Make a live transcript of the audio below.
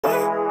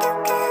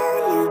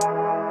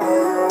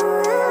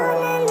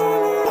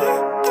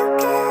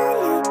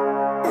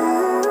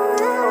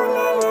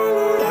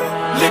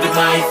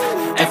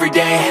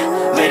day,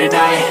 late at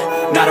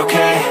night, not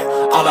okay.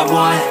 All I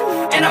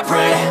want, and I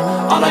pray,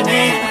 all I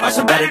need are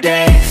some better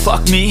days.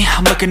 Fuck me,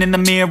 I'm looking in the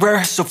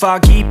mirror, so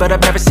foggy, but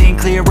I've never seen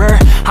clearer.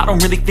 I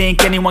don't really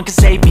think anyone can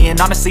save me, and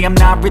honestly I'm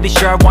not really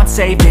sure I want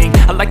saving.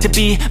 I like to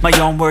be my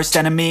own worst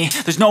enemy.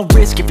 There's no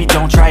risk if you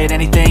don't try at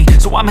anything,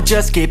 so I'ma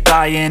just keep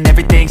buying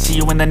everything. See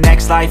you in the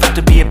next life, hope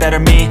to be a better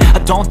me. I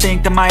don't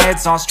think that my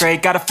head's on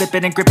straight, gotta flip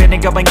it and grip it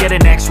and go and get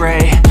an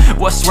x-ray.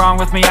 What's wrong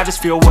with me? I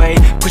just feel weight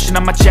pushing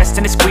on my chest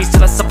and it squeezes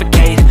till I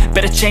suffocate.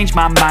 Better change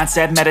my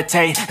mindset,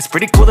 meditate. It's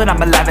pretty cool that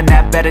I'm alive and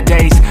have better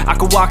days. I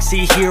could walk,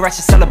 see, hear, I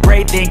should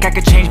celebrate. Think I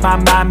could change my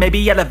mind,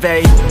 maybe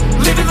elevate.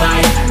 Living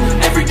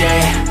life, every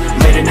day,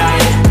 late at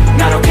night,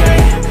 not okay.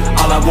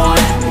 All I want,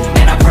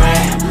 and I pray,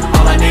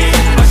 all I need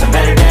are some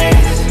better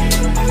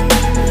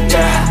days.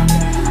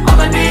 Yeah, all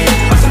I need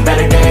are some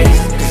better days.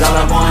 Cause all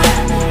I want,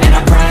 and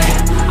I pray,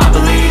 I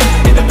believe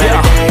in the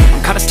better days.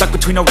 I'm kinda stuck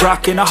between a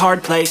rock and a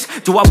hard place.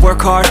 Do I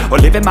work hard or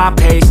live at my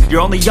pace?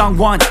 You're only young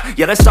once,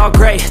 yeah that's all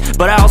great,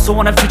 but I also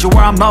want a future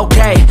where I'm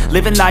okay.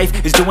 Living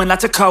life is doing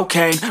lots of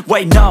cocaine.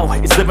 Wait no,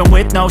 it's living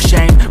with no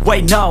shame.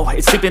 Wait no,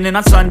 it's sleeping in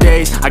on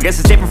Sundays. I guess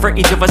it's different for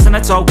each of us and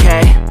that's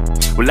okay.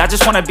 Well I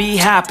just wanna be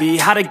happy,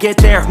 how to get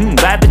there?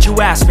 Glad that you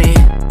asked me.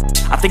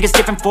 I think it's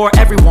different for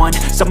everyone.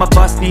 Some of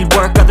us need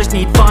work, others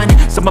need fun.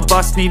 Some of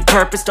us need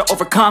purpose to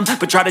overcome.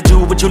 But try to do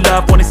what you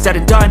love when it's said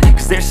and done.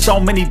 Cause there's so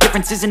many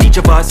differences in each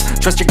of us.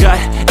 Trust your gut,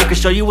 it can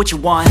show you what you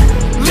want.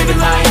 Living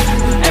life,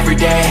 every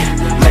day,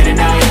 late at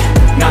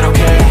night, not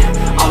okay.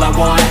 All I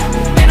want,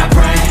 and I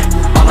pray,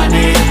 all I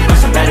need are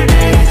some better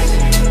days.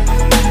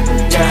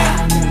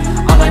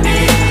 Yeah, all I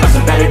need are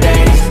some better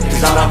days.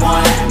 Cause all I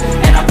want,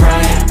 and I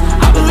pray,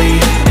 I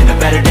believe in the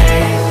better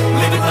days.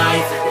 Living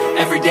life,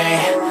 every day,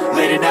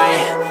 late at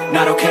night,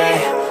 not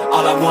okay.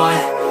 All I want,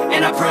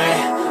 and I pray,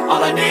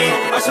 all I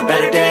need are some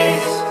better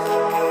days.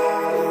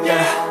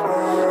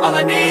 Yeah, all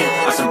I need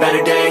are some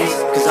better days.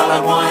 Cause all I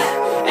want,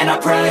 and I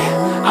pray,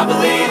 I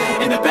believe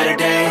in the better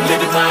days.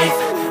 Living life,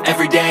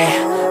 every day,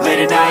 late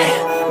at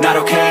night, not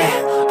okay.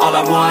 All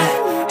I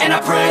want, and I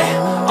pray,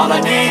 all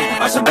I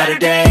need are some better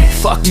days.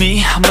 Fuck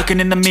me, I'm looking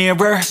in the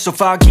mirror, so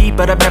foggy,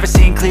 but I've never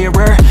seen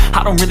clearer.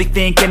 I don't really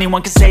think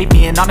anyone can save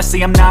me, and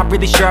honestly I'm not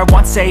really sure I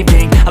want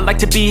saving. I like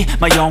to be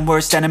my own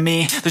worst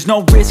enemy. There's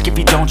no risk if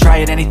you don't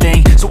try at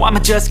anything, so I'ma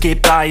just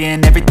keep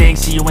buying everything.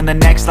 See you in the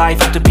next life,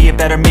 hope to be a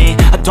better me.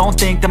 I don't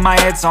think that my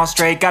head's on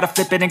straight, gotta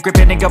flip it and grip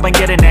it and go and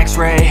get an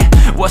x-ray.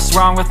 What's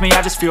wrong with me?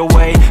 I just feel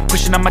weight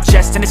pushing on my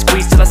chest and it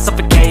squeezes till I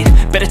suffocate.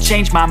 Better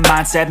change my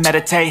mindset,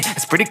 meditate.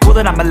 It's pretty cool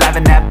that I'm alive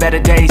and have better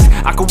days.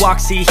 I could walk,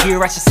 see,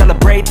 hear, I should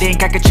celebrate.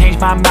 Think I could change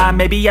my mind,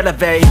 maybe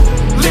elevate.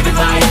 Living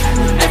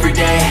life, every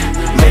day,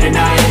 late at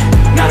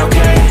night, not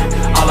okay.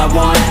 All I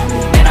want,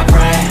 and I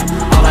pray,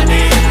 all I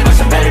need are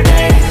some better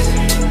days.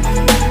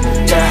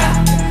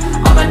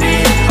 Yeah, all I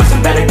need are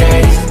some better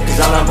days. Cause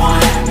all I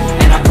want,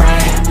 and I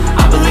pray,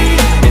 I believe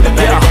in the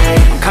better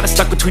days. I'm kinda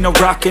stuck between a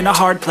rock and a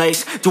hard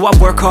place. Do I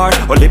work hard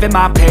or live at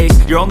my pace?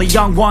 You're only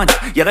young once,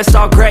 yeah that's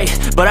all great,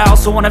 but I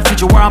also want a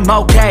future where I'm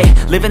okay.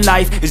 Living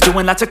life is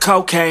doing lots of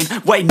cocaine.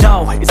 Wait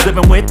no, it's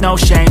living with no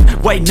shame.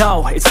 Wait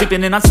no, it's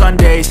sleeping in on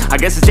Sundays. I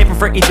guess it's different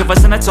for each of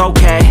us and that's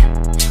okay.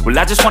 Well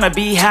I just wanna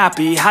be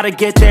happy, how to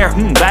get there?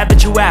 Glad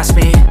that you asked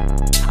me.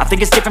 I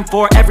think it's different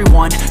for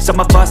everyone. Some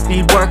of us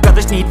need work,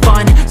 others need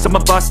fun. Some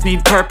of us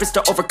need purpose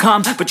to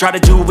overcome. But try to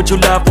do what you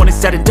love when it's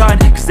said and done.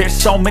 Cause there's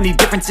so many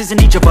differences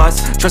in each of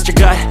us. Trust your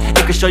gut,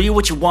 it can show you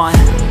what you want.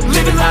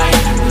 Living life,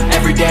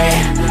 every day,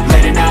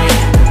 late at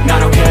night,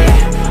 not okay.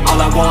 All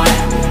I want,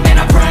 and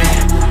I pray,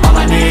 all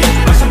I need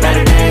are some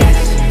better days.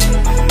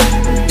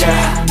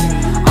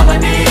 Yeah, all I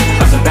need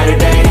are some better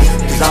days.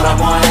 Cause all I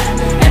want,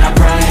 and I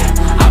pray,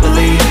 I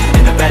believe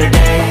in the better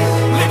days.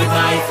 Living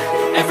life,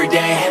 every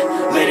day,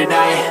 late at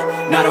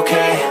night, not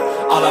okay.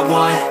 All I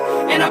want,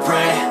 and I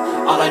pray,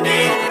 all I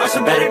need are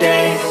some better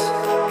days.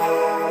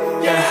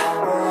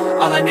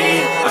 Yeah, all I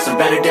need are some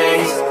better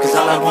days. Cause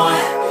all I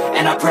want,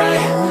 and I pray,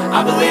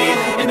 I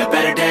believe in the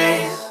better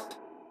days.